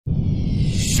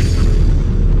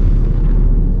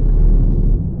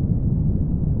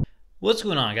What's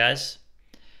going on, guys?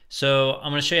 So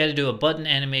I'm going to show you how to do a button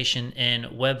animation in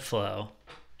Webflow.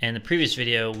 In the previous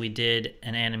video, we did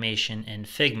an animation in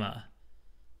Figma.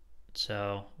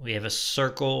 So we have a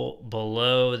circle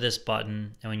below this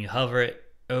button, and when you hover it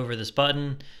over this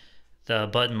button, the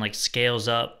button like scales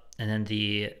up, and then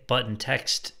the button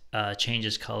text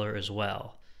changes color as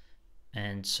well.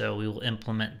 And so we will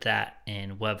implement that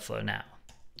in Webflow now.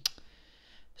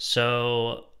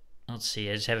 So let's see,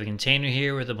 I just have a container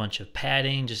here with a bunch of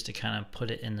padding just to kind of put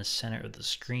it in the center of the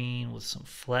screen with some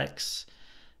flex.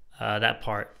 That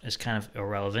part is kind of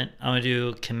irrelevant. I'm going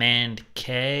to do Command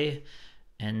K,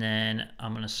 and then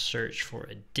I'm going to search for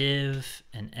a div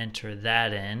and enter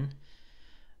that in.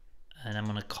 And I'm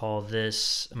going to call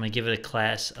this, I'm going to give it a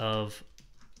class of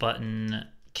button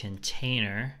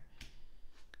container. So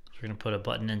we're going to put a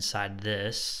button inside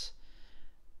this.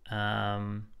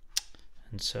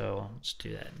 And so let's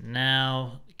do that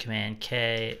now. Command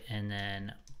K and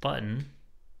then button.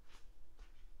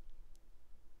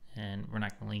 And we're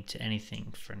not going to link to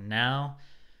anything for now.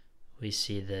 We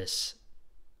see this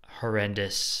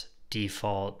horrendous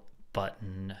default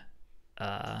button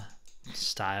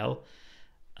style.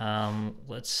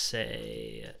 Let's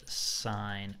say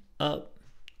sign up.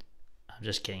 I'm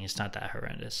just kidding. It's not that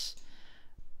horrendous.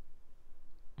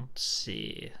 Let's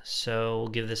see. So we'll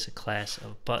give this a class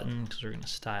of button because we're going to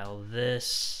style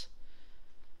this.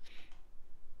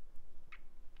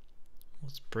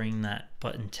 Let's bring that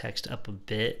button text up a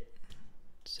bit.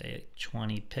 Say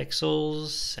 20 pixels.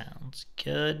 Sounds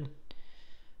good.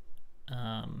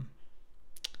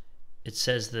 It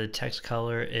says the text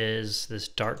color is this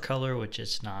dark color, which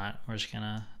it's not. We're just going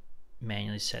to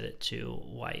manually set it to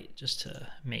white just to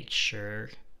make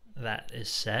sure that is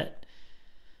set.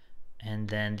 And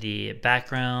then the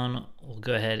background, we'll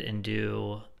go ahead and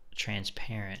do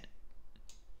transparent.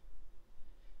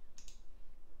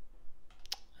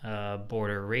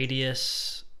 Border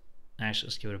radius, actually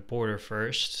let's give it a border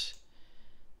first.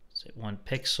 Say 1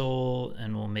 pixel,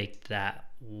 and we'll make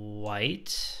that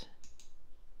white.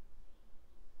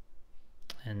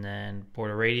 And then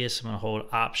border radius, I'm going to hold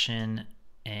option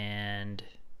and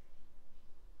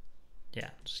yeah,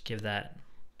 just give that,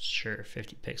 sure,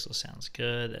 50 pixels sounds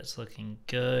good. That's looking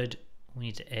good. We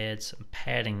need to add some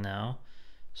padding though.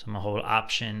 So I'm going to hold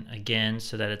option again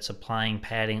so that it's applying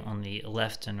padding on the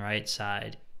left and right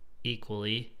side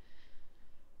equally.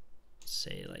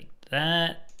 Say like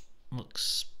that.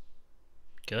 Looks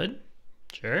good.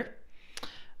 Sure.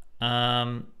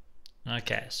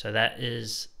 Okay, so that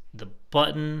is the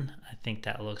button. I think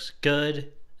that looks good.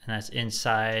 And that's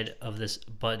inside of this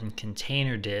button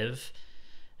container div.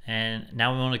 And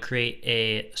now we want to create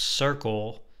a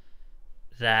circle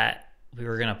that we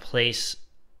were going to place,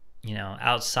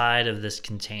 outside of this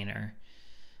container.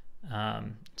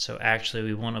 So actually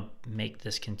we want to make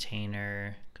this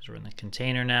container, because we're in the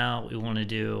container now, we want to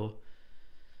do,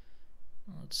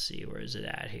 let's see, where is it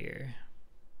at here?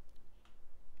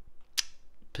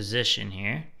 Position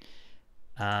here.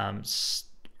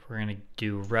 We're going to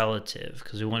do relative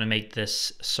because we want to make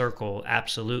this circle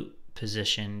absolute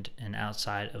positioned and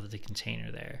outside of the container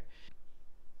there.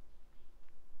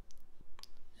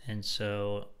 And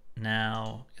so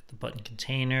now get the button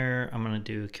container. I'm going to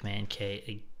do Command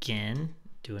K again,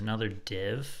 do another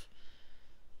div,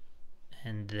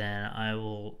 and then I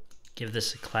will give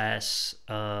this a class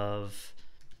of,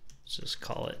 let's just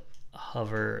call it a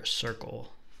hover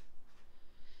circle.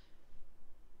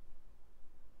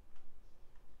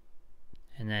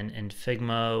 And then in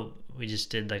Figma, we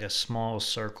just did like a small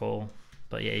circle,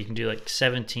 but yeah, you can do like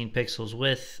 17 pixels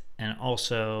width and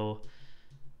also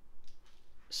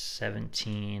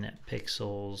 17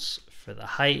 pixels for the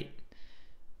height.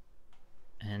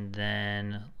 And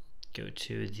then go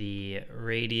to the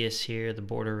radius here, the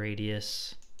border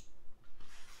radius.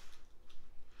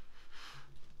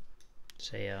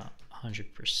 Say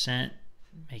 100%,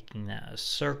 making that a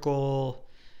circle.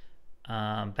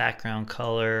 Background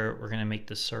color, we're going to make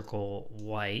the circle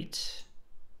white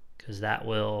because that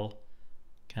will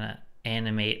kind of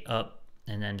animate up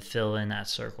and then fill in that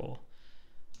circle.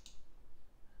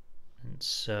 And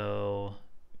so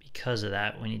because of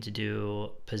that, we need to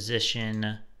do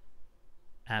position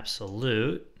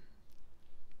absolute.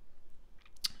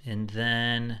 And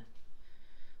then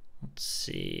let's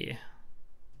see,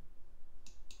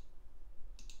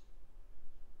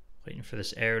 waiting for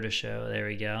this arrow to show. There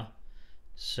we go.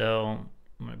 So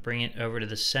I'm going to bring it over to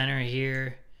the center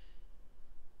here.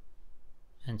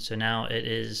 And so now it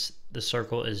is, the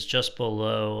circle is just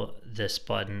below this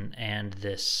button and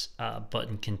this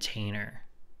button container.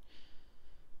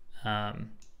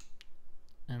 And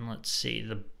let's see,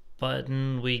 the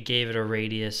button, we gave it a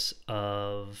radius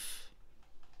of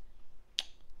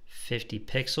 50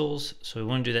 pixels. So we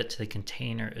want to do that to the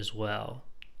container as well,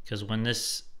 because when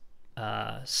this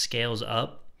scales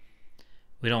up,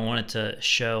 we don't want it to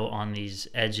show on these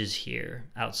edges here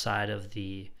outside of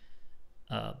the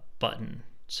button.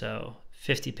 So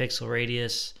 50 pixel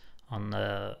radius on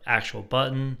the actual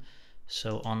button.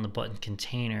 So on the button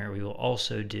container, we will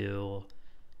also do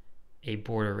a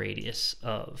border radius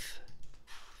of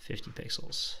 50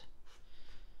 pixels.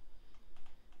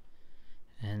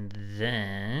 And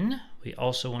then we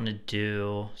also want to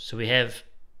do, so we have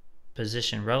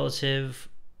position relative,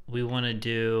 we want to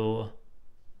do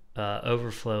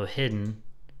overflow hidden,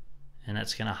 and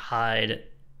that's going to hide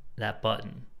that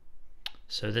button.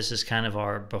 So this is kind of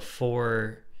our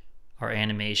before our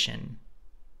animation,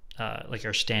 like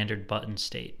our standard button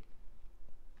state.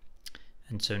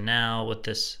 And so now with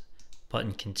this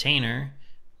button container,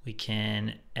 we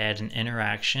can add an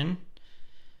interaction.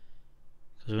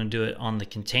 We're going to do it on the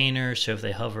container, so if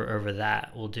they hover over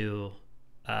that, we'll do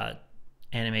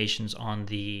animations on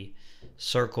the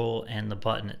circle and the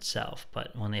button itself.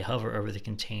 But when they hover over the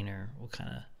container, we'll kind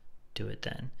of do it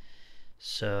then.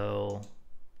 So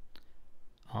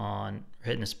on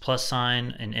hitting this plus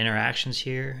sign and interactions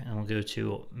here, and we'll go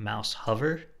to mouse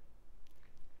hover.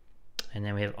 And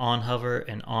then we have on hover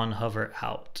and on hover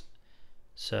out.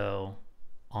 So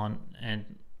on,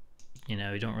 and you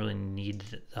know, you don't really need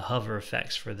the hover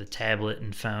effects for the tablet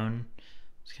and phone.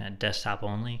 It's kind of desktop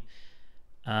only.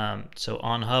 So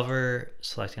on hover,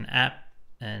 select an app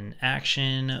and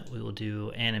action. We will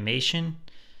do animation.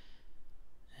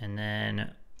 And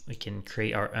then we can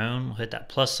create our own. We'll hit that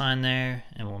plus sign there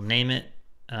and we'll name it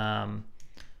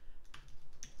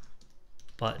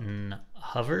button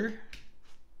hover.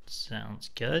 Sounds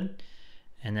good.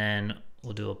 And then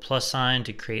we'll do a plus sign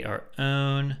to create our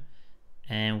own.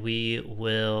 And we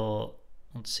will,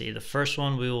 let's see, the first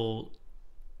one we will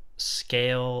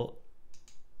scale.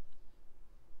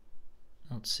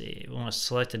 Let's see, we want to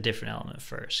select a different element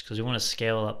first because we want to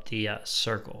scale up the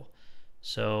circle.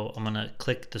 So I'm going to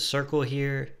click the circle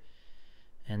here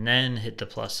and then hit the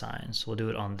plus sign. So we'll do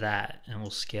it on that and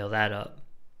we'll scale that up.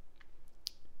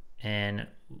 And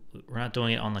we're not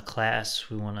doing it on the class.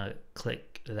 We want to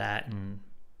click that and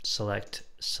select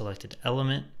selected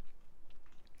element.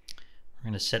 We're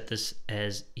going to set this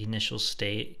as initial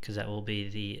state because that will be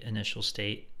the initial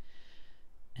state.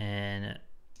 And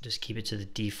just keep it to the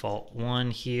default 1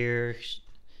 here.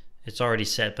 It's already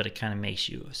set, but it kind of makes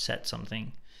you set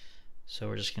something. So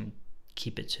we're just going to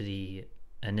keep it to the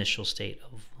initial state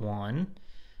of 1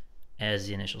 as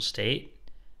the initial state.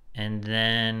 And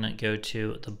then go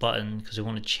to the button because we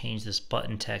want to change this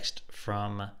button text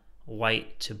from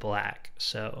white to black.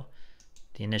 So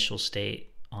the initial state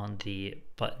on the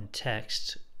button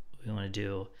text, we want to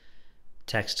do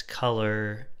text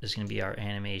color is going to be our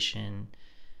animation.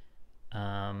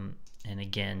 And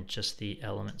again, just the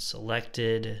element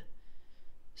selected,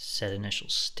 set initial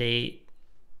state.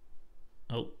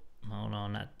 Oh, hold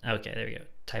on, not, okay, there we go.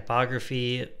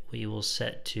 Typography, we will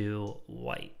set to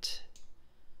white.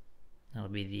 That'll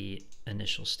be the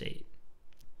initial state.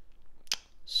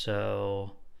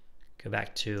 So go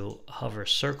back to hover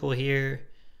circle here,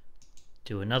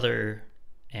 do another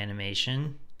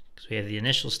animation because we have the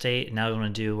initial state and now we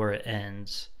want to do where it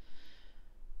ends.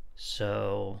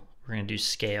 So we're going to do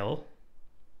scale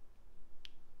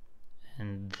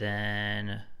and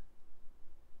then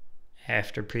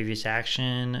after previous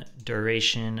action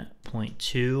duration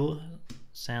 0.2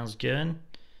 sounds good.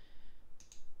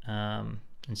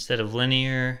 Instead of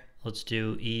linear, let's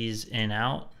do ease in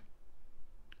out,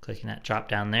 clicking that drop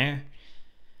down there,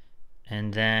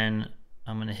 and then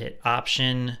I'm going to hit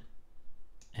option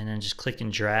and then just click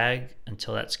and drag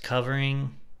until that's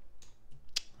covering.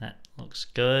 That looks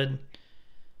good.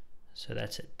 So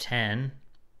that's at 10.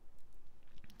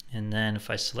 And then if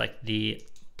I select the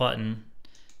button,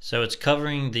 so it's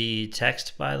covering the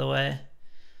text, by the way.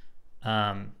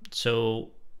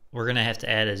 So we're going to have to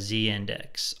add a Z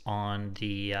index on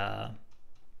the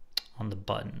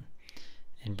button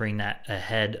and bring that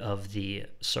ahead of the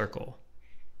circle.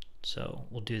 So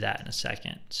we'll do that in a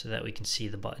second so that we can see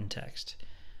the button text.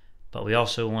 But we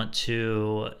also want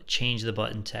to change the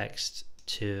button text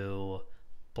to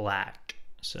black.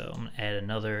 So I'm going to add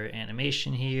another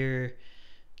animation here.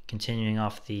 Continuing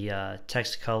off the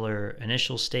text color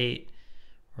initial state,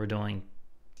 we're doing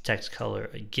text color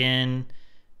again.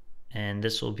 And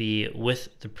this will be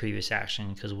with the previous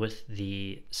action because with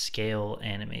the scale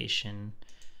animation,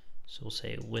 so we'll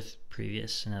say with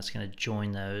previous, and that's going to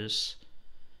join those.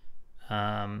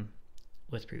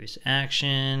 with previous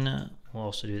action. We'll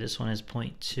also do this one as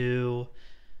 0.2,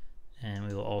 and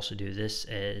we will also do this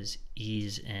as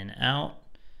ease in out.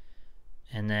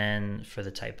 And then for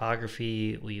the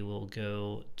typography, we will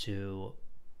go to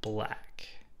black.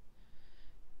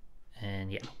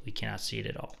 And yeah, we cannot see it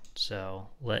at all. So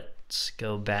let's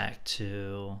go back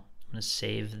to, I'm gonna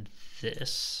save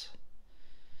this.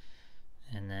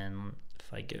 And then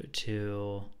if I go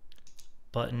to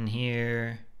button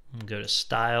here, and go to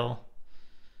style,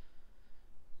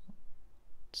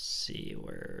 let's see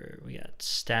where we got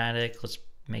static. Let's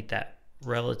make that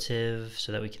relative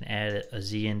so that we can add a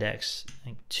Z index. I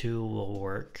think 2 will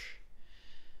work.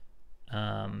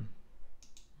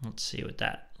 Let's see what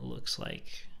that looks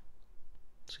like.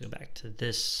 Let's go back to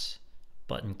this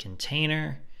button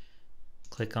container,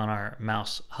 click on our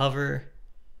mouse hover,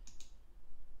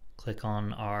 click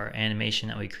on our animation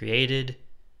that we created,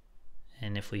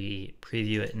 and if we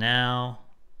preview it now,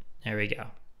 there we go.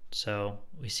 So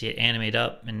we see it animate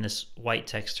up and this white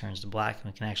text turns to black,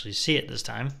 and we can actually see it this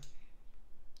time.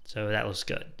 So that looks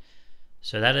good.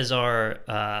 So that is our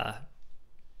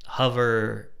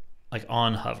hover, like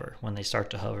on hover, when they start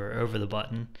to hover over the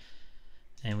button.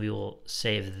 And we will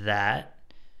save that.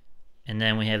 And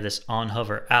then we have this on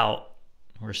hover out.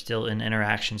 We're still in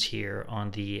interactions here on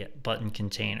the button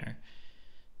container.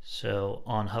 So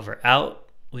on hover out,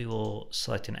 we will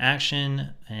select an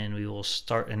action and we will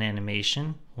start an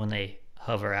animation when they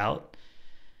hover out.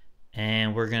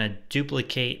 And we're going to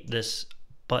duplicate this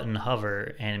button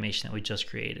hover animation that we just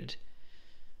created.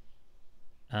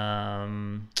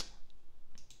 Is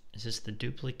this the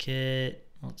duplicate?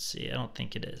 Let's see, I don't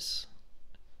think it is.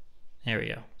 There we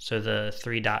go. So the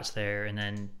 3 dots there, and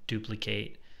then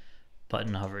duplicate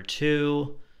button hover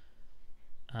 2.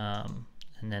 And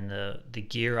then the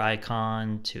gear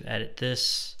icon to edit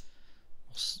this,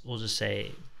 we'll just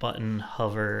say button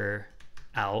hover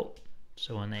out.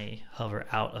 So when they hover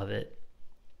out of it.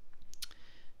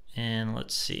 And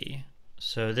let's see.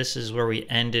 So this is where we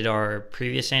ended our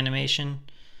previous animation.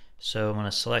 So I'm going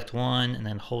to select one and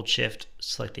then hold shift,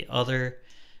 select the other.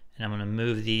 And I'm going to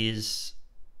move these.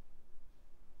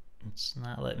 It's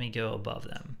not let me go above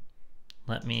them.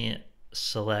 Let me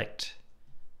select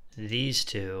these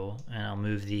 2 and I'll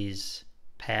move these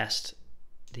past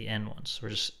the end ones. So we're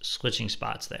just switching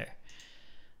spots there.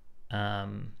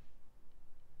 And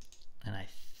I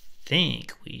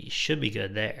think we should be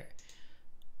good there.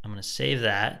 I'm going to save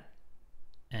that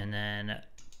and then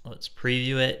let's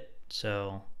preview it.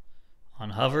 So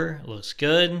on hover, it looks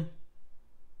good.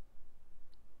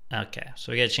 Okay,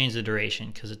 so we got to change the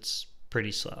duration because it's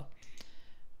pretty slow.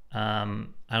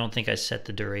 I don't think I set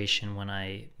the duration when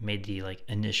I made the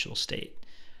initial state.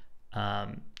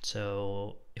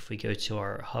 So if we go to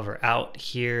our hover out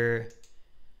here,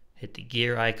 hit the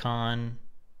gear icon,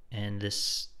 and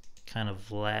this kind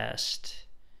of last,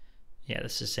 yeah,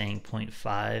 this is saying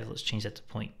 0.5. Let's change that to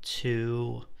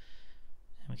 0.2.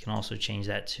 And we can also change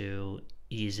that to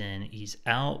ease in, ease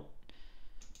out.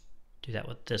 Do that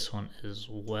with this one as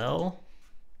well.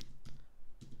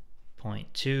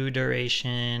 0.2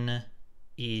 duration,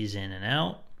 ease in and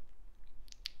out.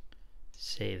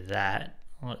 Save that.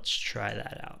 Let's try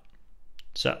that out.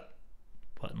 So,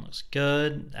 button looks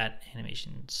good. That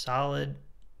animation is solid.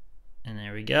 And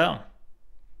there we go.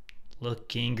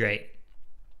 Looking great.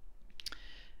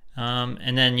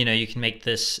 And then, you can make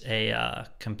this a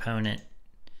component.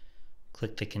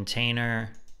 Click the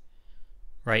container,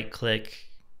 right click,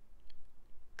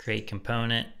 create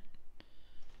component,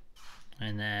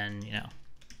 and then,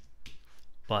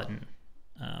 button.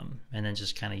 And then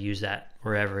just kind of use that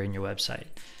wherever in your website.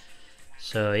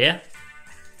 So yeah.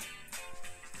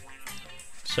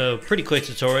 So pretty quick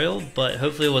tutorial, but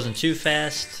hopefully it wasn't too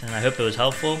fast, and I hope it was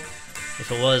helpful.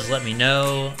 If it was, let me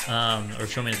know, or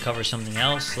if you want me to cover something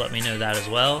else, let me know that as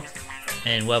well,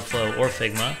 in Webflow or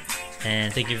Figma.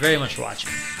 And thank you very much for watching.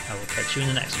 I will catch you in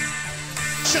the next one.